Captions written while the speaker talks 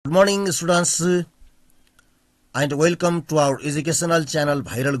Good morning, students, and welcome to our educational channel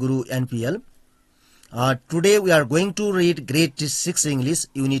Viral Guru NPL. Today we are going to read Grade 6 English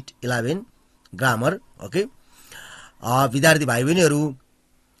Unit 11 Grammar. Okay. विद्यार्थी भाइ बहिनीहरु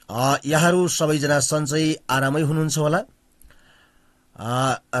यहाँहरु सबैजना सन्चै आरामै हुनुहुन्छ होला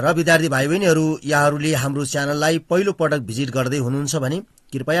र विद्यार्थी भाइ बहिनीहरु यहाँहरुले हाम्रो च्यानललाई पहिलो पटक भिजिट गर्दै हुनुहुन्छ भने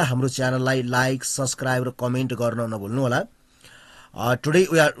कृपया हाम्रो च्यानललाई लाइक, सब्स्क्राइब र कमेन्ट गर्न नभुल्नु होला. Today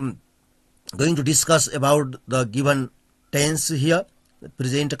we are going to discuss about the given tense here,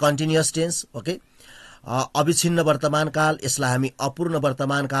 present continuous tense. Okay. अविच्छिन्न वर्तमान काल, यसलाई हामी अपूर्ण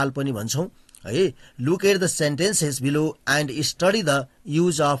वर्तमान काल पनि भन्छौं है. Look at the sentences below and study the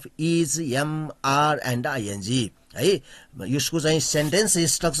use of is, am, are and ing. है यसको चाहिँ सेन्टेन्स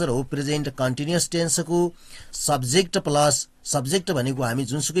स्ट्रक्चर हो प्रेजेन्ट कन्टिन्युअस टेन्स को सब्जेक्ट प्लस सब्जेक्ट भनेको हामी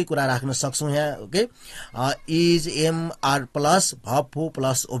जुनसुकै कुरा राख्न सक्छौं यहाँ. Okay. Is, am, are plus verb हो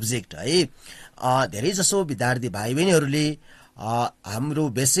प्लस ऑब्जेक्ट है. धेरै जसो विद्यार्थी भाइ बहिनीहरुले हाम्रो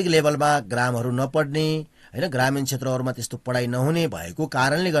बेसिक लेभलमा ग्रामहरु नपढ्ने हैन, ग्रामीण क्षेत्रहरुमा त्यस्तो पढाइ नहुने भएको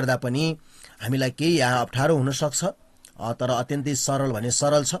कारणले गर्दा पनि हामीलाई केही यहाँ अप्ठ्यारो हुन सक्छ, तर अत्यन्तै सरल भने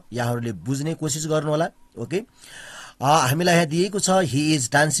सरल छ. यहाँहरुले बुझ्ने कोसिस गर्नु होला. ओके. हामीलाई यहाँ दिएको छ he is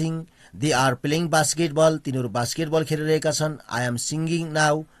dancing, they are playing basketball, तिनीहरु बास्केटबल खेलिरहेका छन्. आई एम सिंगिङ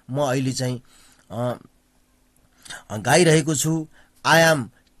नाउ, म अहिले चाहिँ गाइरहेको छु. I am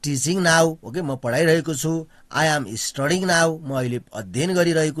teaching now, okay, म पढाइरहेको छु. आई एम स्टडीङ नाउ, म अहिले अध्ययन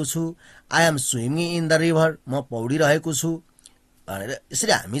गरिरहेको छु. I am swimming in the river, म पौडिरहेको छु. भनेर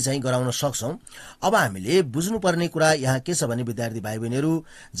यसरी हामी चाहिँ गराउन सक्छौं. अब हामीले बुझ्नुपर्ने कुरा यहाँ के छ भने विद्यार्थी भाइ बहिनीहरु,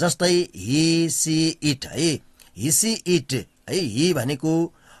 जस्तै ही, सी, इट है. ही, सी, इट है. ही भनेको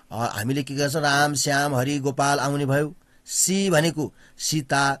हामीले के गर्छ, राम, श्याम, हरि, गोपाल आउने भयो. सी भनेको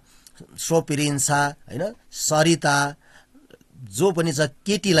सीता, सोपिरिन्सा हैन, सरिता, जो पनि छ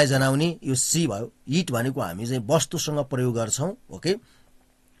केटीलाई जनाउने, यो सी भयो. इट भनेको हामी चाहिँ वस्तुसँग प्रयोग गर्छौं. ओके.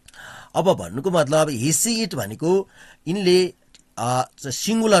 अब भन्नुको मतलब ही, सी, इट भनेको इनले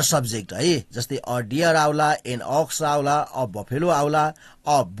सिंगुलर सब्जेक्ट है. जस्तै अ डियर आउला, एन ऑक्स आउला, अ बफेलो आउला,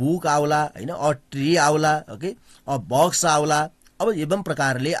 अ बुक आउला हैन, अ ट्री आउला. ओके. अ बक्स आउला. अब एवं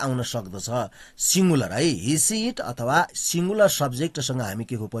प्रकारले आउन सक्दछ सिंगुलर है. ही, सी, इट अथवा सिंगुलर सब्जेक्टसँग हामी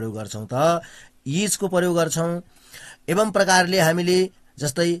के को प्रयोग गर्छौं त इज को प्रयोग गर्छौं. एवं प्रकारले हामीले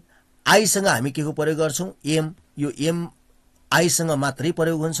जस्तै आई सँग हामी के को प्रयोग गर्छौं, एम. यो एम आई सँग मात्रै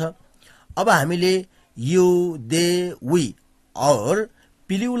प्रयोग हुन्छ. अब हामीले यू, दे, वी और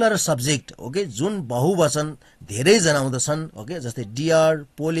प्लुरल सब्जेक्ट, ओके, जुन बहुवचन धेरै जनाउँदछन्. ओके. जस्तै डियर,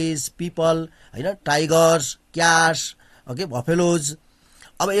 पोलिस, पिपल हैन, टाइगर्स, क्याट्स, ओके, बफेलोज.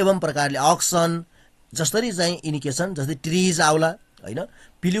 अब एवं प्रकारले अक्सन जसरी चाहिँ इन्डिकेसन, जस्तै ट्रीज आउला हैन.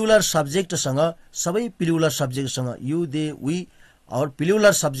 प्लुरल सब्जेक्टसँग सबै प्लुरल सब्जेक्टसँग यू, दे, वी और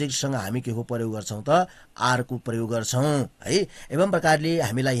प्लुरल सब्जेक्टसँग हामी के को प्रयोग गर्छौं त आर को प्रयोग गर्छौं है. एवं प्रकारले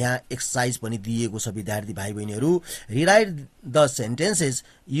हामीलाई यहाँ एक्सरसाइज पनि दिएको छ विद्यार्थी भाइ बहिनीहरु. Rewrite the sentences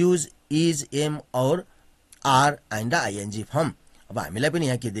use is, am और आर एन्ड आईएनजी फर्म. अब हामीलाई पनि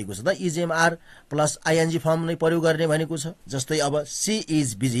यहाँ के दिएको छ त is, am, are plus ING form नै प्रयोग गर्ने भनेको छ. जस्तै अब सी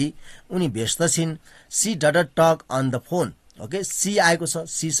इज बिजी, उनी व्यस्त छिन्. C डडन्ट talk on the phone. Okay. C आएको छ,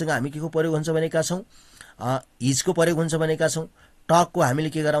 सी सँग हामी के को प्रयोग हुन्छ भनेका छौं, इज को प्रयोग हुन्छ भनेका छौं. टक को हामीले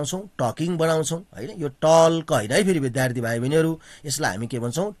के गराउँछौं, टकिङ बनाउँछौं हैन. यो टल क हैन है फेरि विद्यार्थी भाइ बहिनीहरु, यसलाई हामी के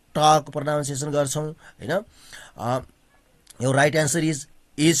भन्छौं, टक प्रोनाउन्सिएसन गर्छौं हैन. यो right answer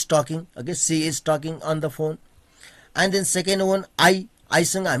is talking. Okay. C is talking on the phone. And then second one I. I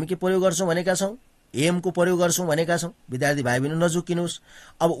सँग हामी के प्रयोग गर्छौं भनेका छौं, एम को प्रयोग गर्छौं भनेका छौं. विद्यार्थी भाइ बहिनी नझुकिनुस्.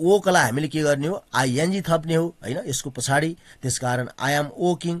 अब ओ कला हामीले के गर्ने हो, आईएनजी थप्ने हो हैन यसको पछाडी. त्यसकारण I am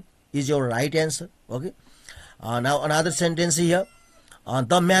walking is your right answer. Okay. Now another sentence here,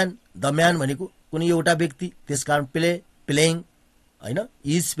 the man. The man भनेको कुनै एउटा व्यक्ति, त्यसकारण प्लेइङ हैन,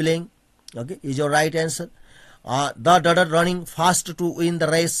 is playing. Okay. Is your right answer. The डडन्ट running fast to win the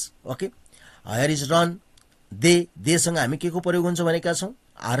race. Okay. Here is run. They सँग हामी के को प्रयोग हुन्छ भनेका छौं,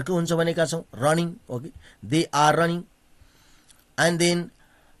 आर को हुन्छ भनेका छौं, running. Okay. They are running. And then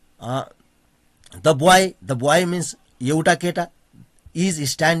the boy means एउटा केटा. Is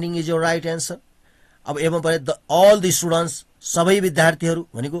standing is your right answer. अब एवं प्रकार अल द स्टुडेन्ट्स, सबै विद्यार्थीहरु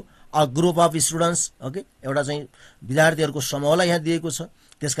भनेको a group of students. Okay. एउटा चाहिँ विद्यार्थीहरुको समूहलाई यहाँ दिएको छ,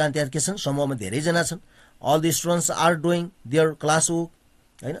 त्यसकारण त्यहाँ के छन्, समूहमा धेरै जना छन्. All the students are doing there class work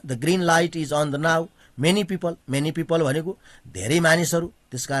हैन. The green light is on the now. Many people भनेको धेरै मानिसहरु,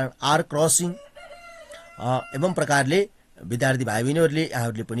 त्यसकारण आर क्रसिङ. एवं प्रकारले विद्यार्थी भाइ बहिनीहरुले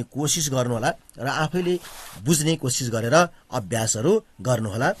यहाँहरुले पनि कोसिस गर्नु होला र आफैले बुझ्ने कोसिस गरेर अभ्यासहरु गर्नु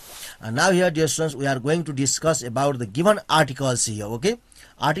होला. Now here dear students we are going to discuss about the given articles here. Okay.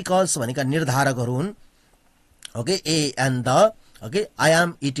 Articles भनेका निर्धारकहरू हुन् okay A and the okay I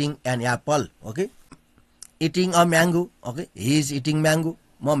am eating an apple okay eating a mango okay he is eating mango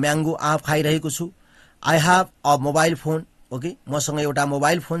म mango आँप खाइरहेको छु I have a mobile phone okay मसँग एउटा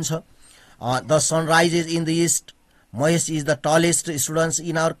mobile phone छ the sunrise is in the east Mahesh is the tallest students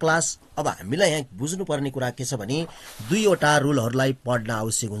in our class अब हामीलाई यहाँ बुझ्नुपर्ने कुरा के छ भने दुईवटा रुलहरूलाई पढ्न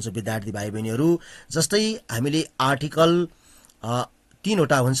आवश्यक हुन्छ विद्यार्थी भाइ बहिनीहरू जस्तै हामीले आर्टिकल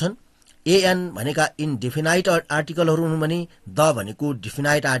तीनवटा हुन्छन् एएन भनेका इनडेफिनाइट आर्टिकलहरू हुन् भने द भनेको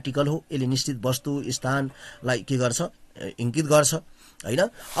डिफिनाइट आर्टिकल हो यसले निश्चित वस्तु स्थानलाई के गर्छ इङ्गित गर्छ हैन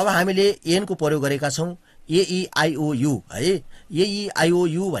अब हामीले एनको प्रयोग गरेका छौँ एइआइओयु है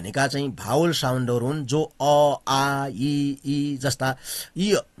एइआइओयु भनेका चाहिँ भावल साउन्डहरू हुन् जो अ आ इ जस्ता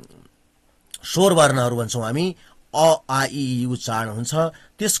यी स्वर वर्णहरू भन्छौँ हामी अ आ इ उच्चारण हुन्छ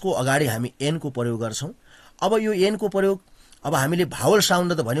त्यसको अगाडि हामी एनको प्रयोग गर्छौँ अब यो एनको प्रयोग अब हामीले भावल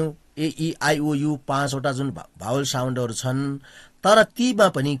साउन्ड त भन्यौँ एइआइओयु 5वटा जुन भावल साउन्डहरू छन् तर तीमा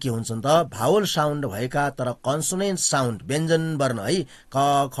पनि के हुन्छन् त भावल साउन्ड भएका तर कन्सोनेन्ट साउन्ड व्यञ्जन वर्ण है क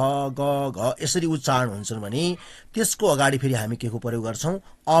ख ग घ यसरी उच्चारण हुन्छन् भने त्यसको अगाडि फेरि हामी के को प्रयोग गर्छौँ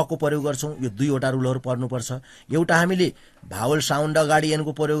अ को प्रयोग गर्छौँ यो दुईवटा रुलहरू पढ्नुपर्छ एउटा हामीले भावल साउन्ड अगाडि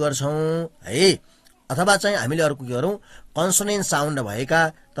एनको प्रयोग गर्छौँ है अथवा चाहिँ हामीले अर्को के गरौँ कन्सोनेन्ट साउन्ड भएका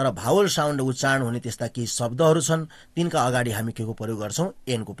तर भावल साउन्ड उच्चारण हुने त्यस्ता केही शब्दहरू छन् तिनका अगाडि हामी के को प्रयोग गर्छौँ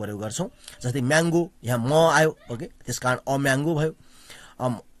एनको प्रयोग गर्छौँ जस्तै म्याङ्गो यहाँ म आयो ओके त्यसकारण अ म्याङ्गो भयो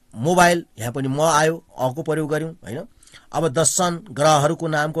मोबाइल यहाँ पनि म आयो अ को प्रयोग गर्यौँ हैन अब द सन ग्रहहरूको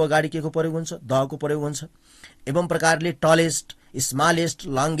नामको अगाडि के को प्रयोग हुन्छ द को प्रयोग हुन्छ एवं प्रकारले टलेस्ट स्मलेस्ट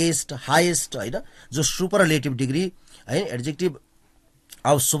लङ्गेस्ट हाइएस्ट हैन जो सुपरलेटिभ डिग्री है एड्जेक्टिभ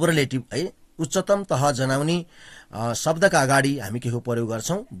अब सुपरलेटिभ है उच्चतम तह जनाउने शब्दका अगाडि हामी के को प्रयोग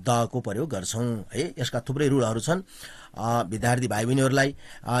गर्छौँ द को प्रयोग गर्छौँ है यसका थुप्रै रुलहरू छन् विद्यार्थी भाइ बहिनीहरूलाई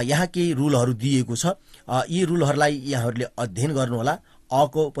यहाँ केही रुलहरू दिएको छ यी रुलहरूलाई यहाँहरूले अध्ययन गर्नुहोला अ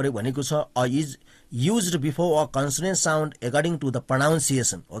को प्रयोग भनेको छ a is used before a consonant sound according to the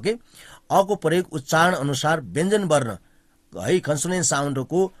pronunciation okay a को प्रयोग उच्चारण अनुसार व्यञ्जन वर्ण है कन्सोनेन्ट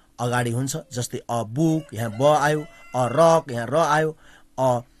साउन्डको अगाडि हुन्छ जस्तै अ बुक यहाँ ब आयो अ रक यहाँ र आयो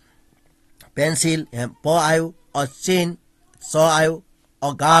अ पेन्सिल यहाँ प आयो अ चेन च आयो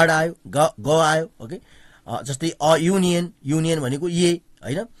अ गार्ड आयो ग आयो ओके जस्तै अ युनियन भनेको ए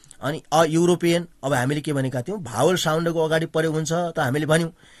हैन अनि अ युरोपियन अब हामीले के भनेका थियौँ भावल साउन्डको अगाडि प्रयोग हुन्छ त हामीले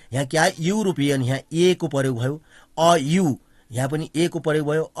भन्यौँ यहाँ के आयो युरोपियन यहाँ ए को प्रयोग भयो अ यु यहाँ पनि ए को प्रयोग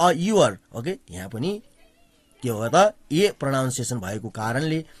भयो अ युअर ओके यहाँ पनि के हो त ए प्रोनाउन्सिएसन भएको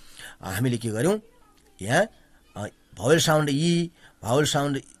कारणले हामीले के गर्यौँ यहाँ भावल sound E Bhawal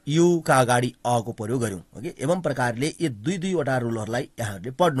sound you का अगाडि अ को प्रयोग गर्यौँ ओके एवं प्रकारले यी दुईवटा रुलहरूलाई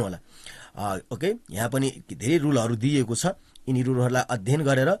यहाँहरूले पढ्नु होला ओके यहाँ पनि धेरै रुलहरू दिएको छ यिनी रुलहरूलाई अध्ययन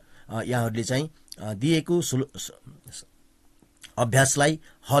गरेर यहाँहरूले चाहिँ दिएको अभ्यासलाई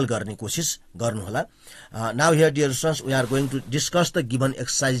हल गर्ने कोसिस गर्नुहोला now here dear students we are going to discuss the given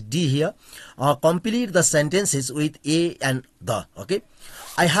exercise D here complete the sentences with A and the okay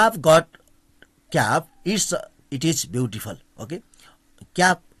I have got cap it is beautiful okay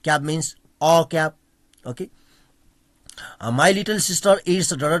cap means a cap okay my little sister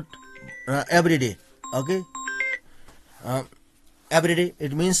eats donut every day okay every day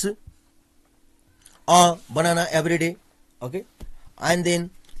it means a banana every day okay and then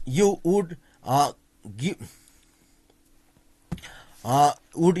you would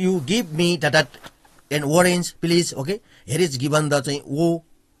you give me that an orange please okay here is given the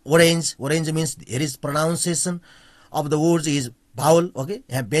orange means here is pronunciation of the words is Bhawal okay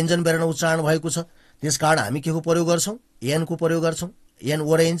यहाँ व्यञ्जन वर्ण उच्चारण भएको छ त्यसकारण हामी के को प्रयोग गर्छौँ एन को प्रयोग गर्छौँ an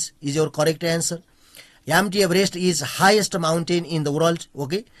orange is your correct answer empty Everest is highest mountain in the world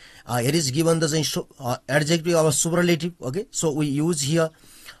okay here is given the चाहिँ adjective of superlative okay so we use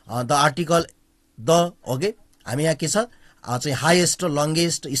here the article the okay हामी यहाँ के छ चाहिँ highest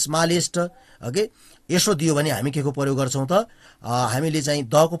longest smallest okay यसो दियो भने हामी के को प्रयोग गर्छौँ त हामीले चाहिँ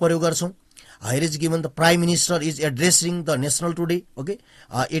द को प्रयोग गर्छौँ here is given the prime minister is addressing the national today okay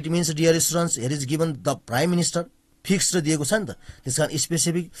it means dear students here is given the prime minister fixed दिएको छ नि त त्यसकारण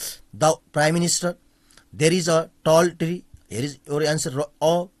specific the prime minister there is a tall tree here is your answer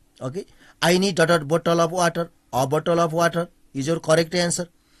okay I need a bottle of water a bottle of water is your correct answer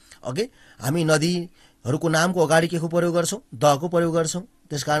okay हामी नदीहरूको नामको अगाडि के को प्रयोग गर्छौँ द को प्रयोग गर्छौँ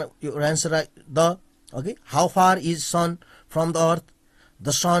त्यसकारण your answer the okay how far is sun from the earth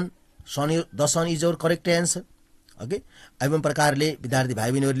the sun is your correct answer okay एवं प्रकारले विद्यार्थी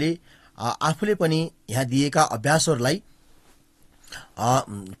भाइ बहिनीहरूले आफूले पनि यहाँ दिएका अभ्यासहरूलाई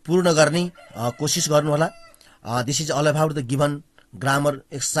पूर्ण गर्ने कोसिस गर्नुहोला this is all about the given grammar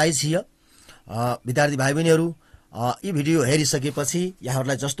exercise here. विद्यार्थी भाइ बहिनीहरू, यी भिडियो हेरिसकेपछि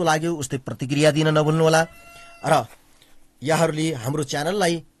यहाँहरूलाई जस्तो लाग्यो उस्तै प्रतिक्रिया दिन नभुल्नुहोला र यहाँहरूले हाम्रो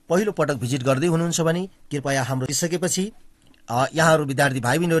च्यानललाई पहिलो पटक भिजिट गर्दै हुनुहुन्छ भने कृपया हाम्रो हेरिसकेपछि यहाँहरू विद्यार्थी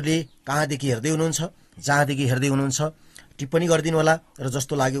भाइ बहिनीहरूले कहाँदेखि हेर्दै हुनुहुन्छ, जहाँदेखि हेर्दै हुनुहुन्छ टिप्पणी गरिदिनु होला र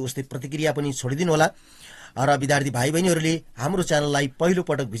जस्तो लाग्यो उस्तै प्रतिक्रिया पनि छोडिदिनु होला। र विद्यार्थी भाइ बहिनीहरूले हाम्रो च्यानललाई पहिलो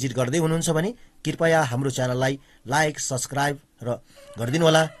पटक भिजिट गर्दै हुनुहुन्छ भने कृपया हाम्रो च्यानललाई लाइक सब्सक्राइब र गरिदिनु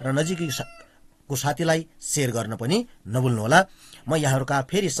होला र नजिकैको साथीलाई सेयर गर्न पनि नभुल्नुहोला। म यहाँहरूका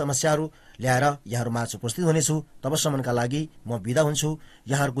फेरि समस्याहरू ल्याएर यहाँहरूमाझ उपस्थित हुनेछु। तबसम्मका लागि म बिदा हुन्छु।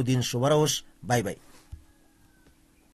 यहाँहरूको दिन शुभ रहोस्। By by.